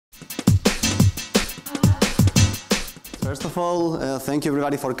First of all, thank you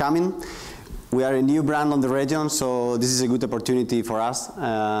everybody for coming. We are a new brand on the region, so this is a good opportunity for us,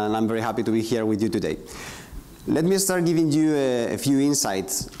 and I'm very happy to be here with you today. Let me start giving you a few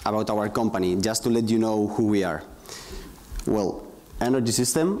insights about our company, just to let you know who we are. Well, Energy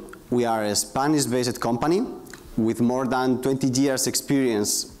System, we are a Spanish-based company with more than 20 years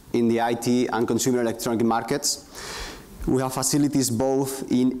experience in the IT and consumer electronic markets. We have facilities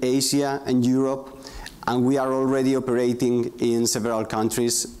both in Asia and Europe, and we are already operating in several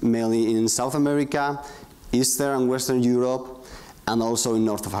countries, mainly in South America, Eastern and Western Europe, and also in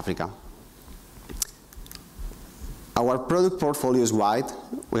North of Africa. Our product portfolio is wide.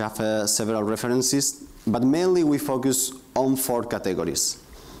 We have several references, but mainly we focus on 4 categories.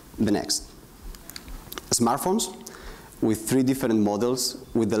 The next. Smartphones, with 3 different models,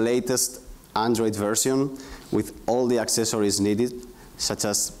 with the latest Android version, with all the accessories needed, such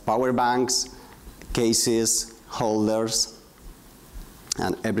as power banks, cases, holders,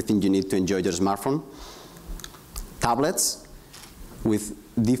 and everything you need to enjoy your smartphone. Tablets, with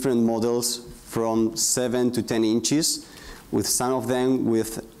different models from 7 to 10 inches, with some of them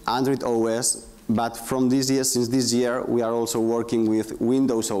with Android OS, but from this year, since this year, we are also working with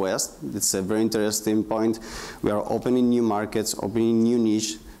Windows OS. It's a very interesting point. We are opening new markets, opening new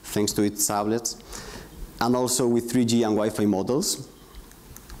niche, thanks to its tablets, and also with 3G and Wi-Fi models.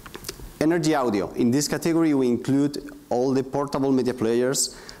 Energy audio. In this category, we include all the portable media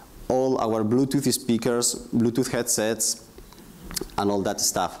players, all our Bluetooth speakers, Bluetooth headsets, and all that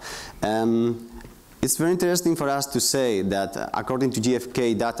stuff. It's very interesting for us to say that according to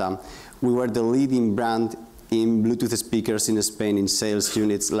GfK data, we were the leading brand in Bluetooth speakers in Spain in sales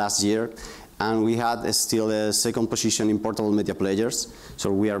units last year, and we had still a second position in portable media players.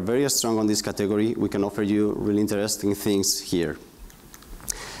 So we are very strong on this category. We can offer you really interesting things here.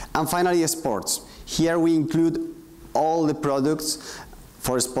 And finally, sports. Here we include all the products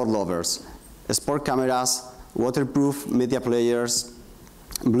for sport lovers. Sport cameras, waterproof media players,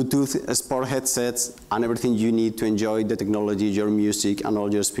 Bluetooth sport headsets, and everything you need to enjoy the technology, your music, and all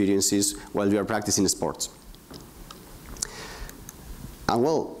your experiences while you are practicing sports. And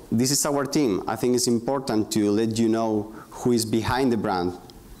well, this is our team. I think it's important to let you know who is behind the brand.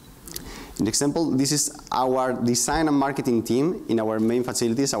 In example, this is our design and marketing team in our main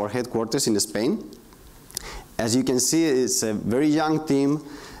facilities, our headquarters in Spain. As you can see, it's a very young team,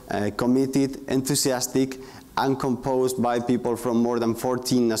 committed, enthusiastic, and composed by people from more than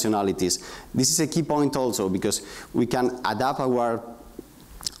 14 nationalities. This is a key point also, because we can adapt our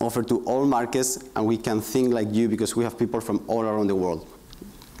offer to all markets, and we can think like you, because we have people from all around the world.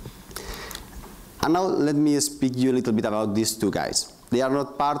 And now let me speak to you a little bit about these 2 guys. They are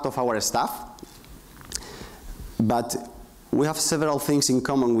not part of our staff, but we have several things in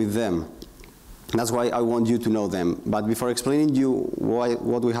common with them. That's why I want you to know them. But before explaining you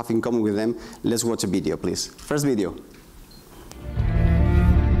what we have in common with them, let's watch a video, please. First video.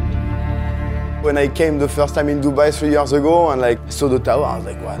 When I came the first time in Dubai 3 years ago and I saw the tower, I was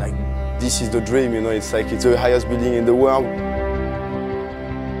like, wow, this is the dream, it's like it's the highest building in the world.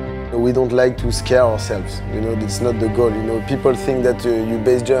 We don't like to scare ourselves, it's not the goal. People think that you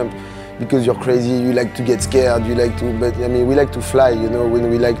base jump because you're crazy, you like to get scared, but we like to fly, when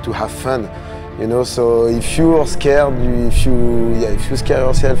we like to have fun. So if you are scared, if you scare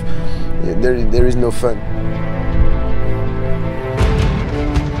yourself, there is no fun.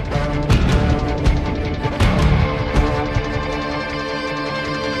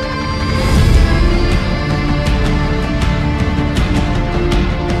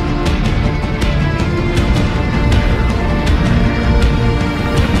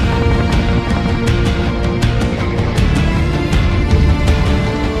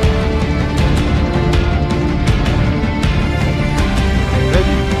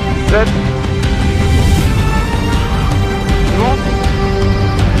 C'est bon?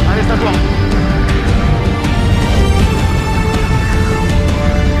 Allez, c'est à toi.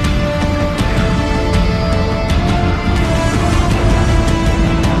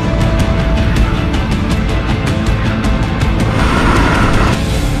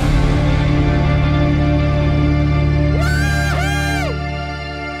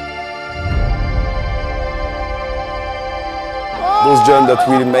 Those jumps that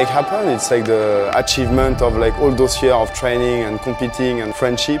will make happen, it's like the achievement of all those years of training and competing and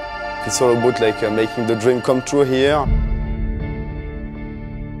friendship. It's all about making the dream come true here.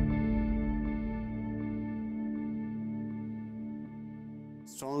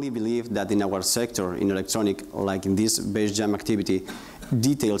 Strongly believe that in our sector, in electronic, like in this base jam activity,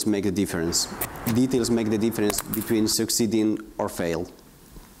 details make the difference. Details make the difference between succeeding or fail.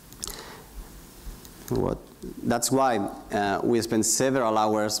 What? That's why we spent several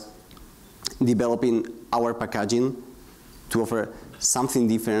hours developing our packaging to offer something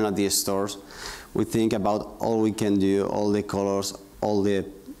different at the stores. We think about all we can do, all the colors, all the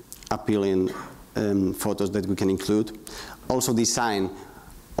appealing photos that we can include. Also design.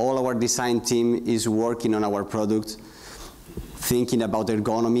 All our design team is working on our product, thinking about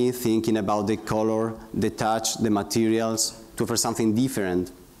ergonomy, thinking about the color, the touch, the materials, to offer something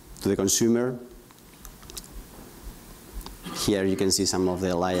different to the consumer. Here you can see some of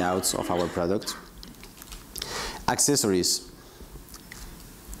the layouts of our product. Accessories.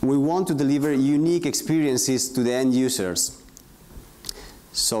 We want to deliver unique experiences to the end users.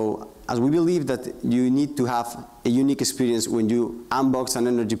 So, as we believe that you need to have a unique experience when you unbox an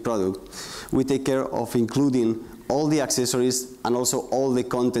energy product, we take care of including all the accessories and also all the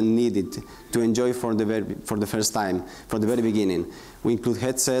content needed to enjoy for the first time, from the very beginning. We include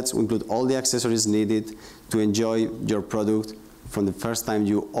headsets, we include all the accessories needed to enjoy your product from the first time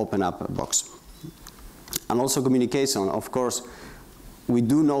you open up a box. And also communication, of course. We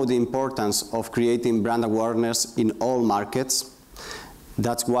do know the importance of creating brand awareness in all markets.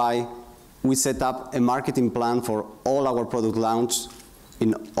 That's why we set up a marketing plan for all our product launch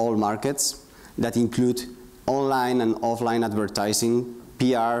in all markets that include online and offline advertising,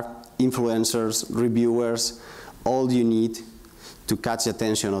 PR, influencers, reviewers, all you need to catch the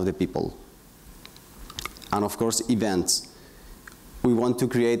attention of the people. And of course, events. We want to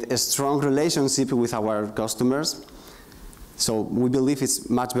create a strong relationship with our customers. So we believe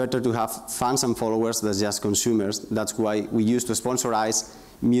it's much better to have fans and followers than just consumers. That's why we used to sponsorize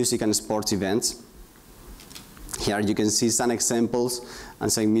music and sports events. Here you can see some examples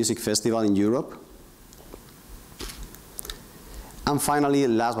and some music festival in Europe. And finally,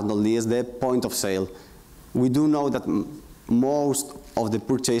 last but not least, the point of sale. We do know that most of the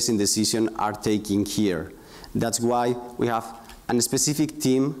purchasing decisions are taken here. That's why we have a specific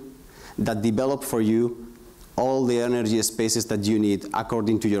team that develop for you all the energy spaces that you need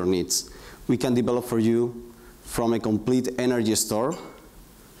according to your needs. We can develop for you from a complete energy store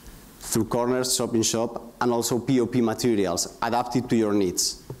through corners, shop-in-shop, and also POP materials adapted to your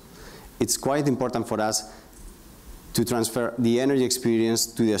needs. It's quite important for us to transfer the energy experience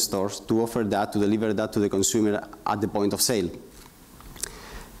to the stores, to offer that, to deliver that to the consumer at the point of sale.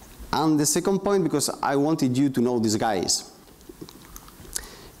 And the second point, because I wanted you to know these guys,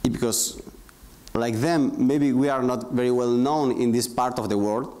 because like them, maybe we are not very well known in this part of the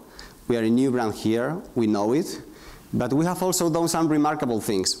world. We are a new brand here, we know it, but we have also done some remarkable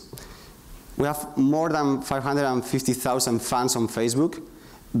things. We have more than 550,000 fans on Facebook,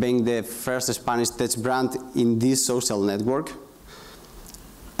 being the first Spanish tech brand in this social network.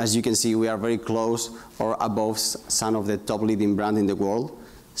 As you can see, we are very close or above some of the top leading brands in the world,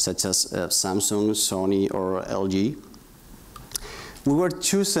 such as Samsung, Sony, or LG. We were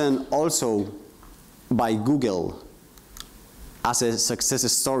chosen also by Google as a success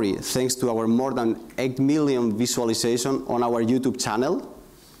story, thanks to our more than 8 million visualization on our YouTube channel.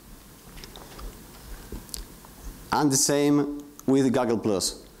 And the same with Google+,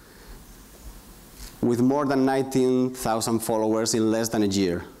 with more than 19,000 followers in less than a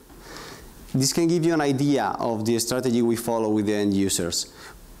year. This can give you an idea of the strategy we follow with the end users.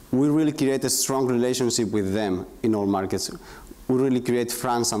 We really create a strong relationship with them in all markets. We really create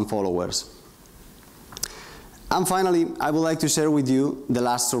fans and followers. And finally, I would like to share with you the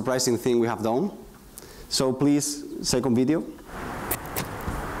last surprising thing we have done. So please, second video.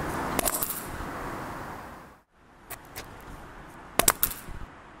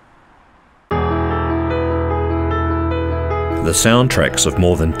 The soundtracks of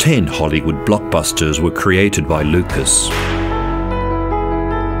more than 10 Hollywood blockbusters were created by Lucas.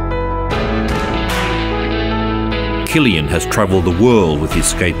 Killian has traveled the world with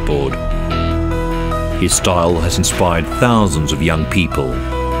his skateboard. His style has inspired thousands of young people.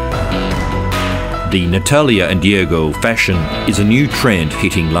 The Natalia and Diego fashion is a new trend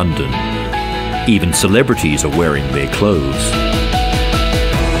hitting London. Even celebrities are wearing their clothes.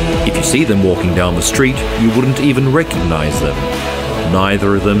 If you see them walking down the street, you wouldn't even recognize them.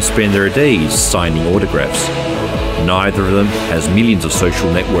 Neither of them spend their days signing autographs. Neither of them has millions of social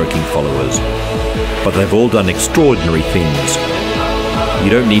networking followers. But they've all done extraordinary things. You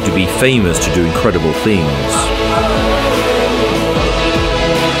don't need to be famous to do incredible things.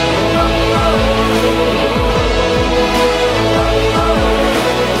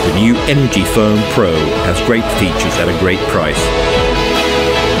 The new Energy Foam Pro has great features at a great price.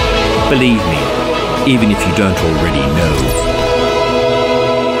 Believe me, even if you don't already know.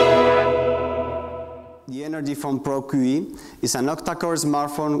 The Energy Foam Pro QE is an octa-core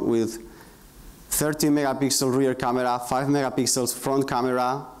smartphone with 13 megapixel rear camera, 5 megapixels front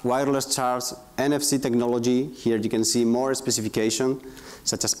camera, wireless charge, NFC technology. Here you can see more specification,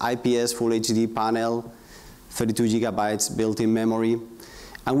 such as IPS, Full HD panel, 32 gigabytes built-in memory.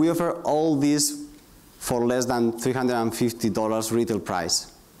 And we offer all this for less than $350 retail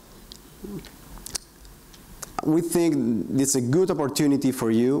price. We think it's a good opportunity for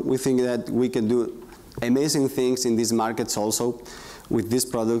you. We think that we can do amazing things in these markets also with this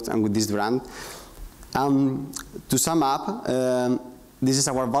product and with this brand. To sum up, this is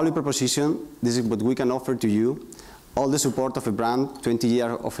our value proposition. This is what we can offer to you. All the support of a brand, 20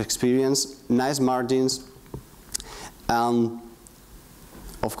 years of experience, nice margins, and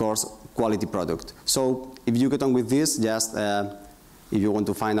of course, quality product. So if you get on with this, just if you want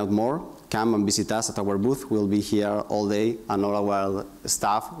to find out more, come and visit us at our booth. We'll be here all day, and all our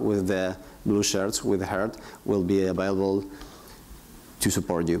staff with the blue shirts with the heart will be available to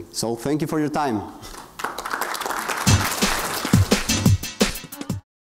support you. So thank you for your time.